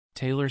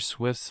Taylor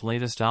Swift's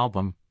latest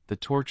album, The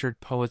Tortured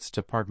Poets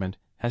Department,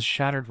 has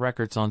shattered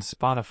records on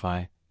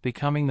Spotify,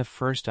 becoming the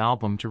first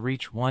album to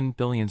reach 1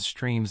 billion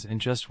streams in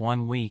just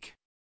 1 week.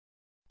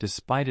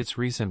 Despite its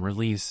recent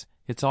release,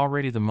 it's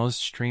already the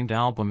most streamed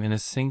album in a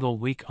single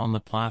week on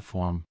the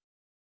platform.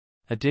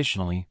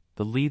 Additionally,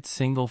 the lead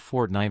single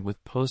Fortnite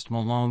with Post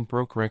Malone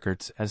broke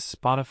records as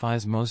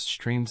Spotify's most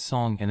streamed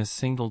song in a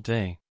single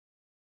day.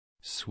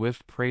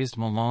 Swift praised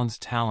Malone's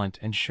talent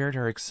and shared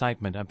her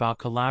excitement about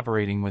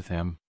collaborating with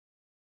him.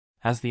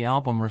 As the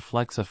album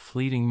reflects a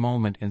fleeting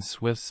moment in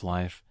Swift's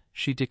life,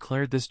 she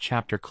declared this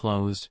chapter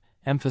closed,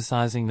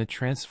 emphasizing the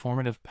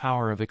transformative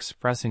power of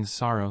expressing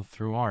sorrow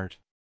through art.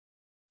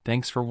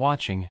 Thanks for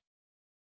watching.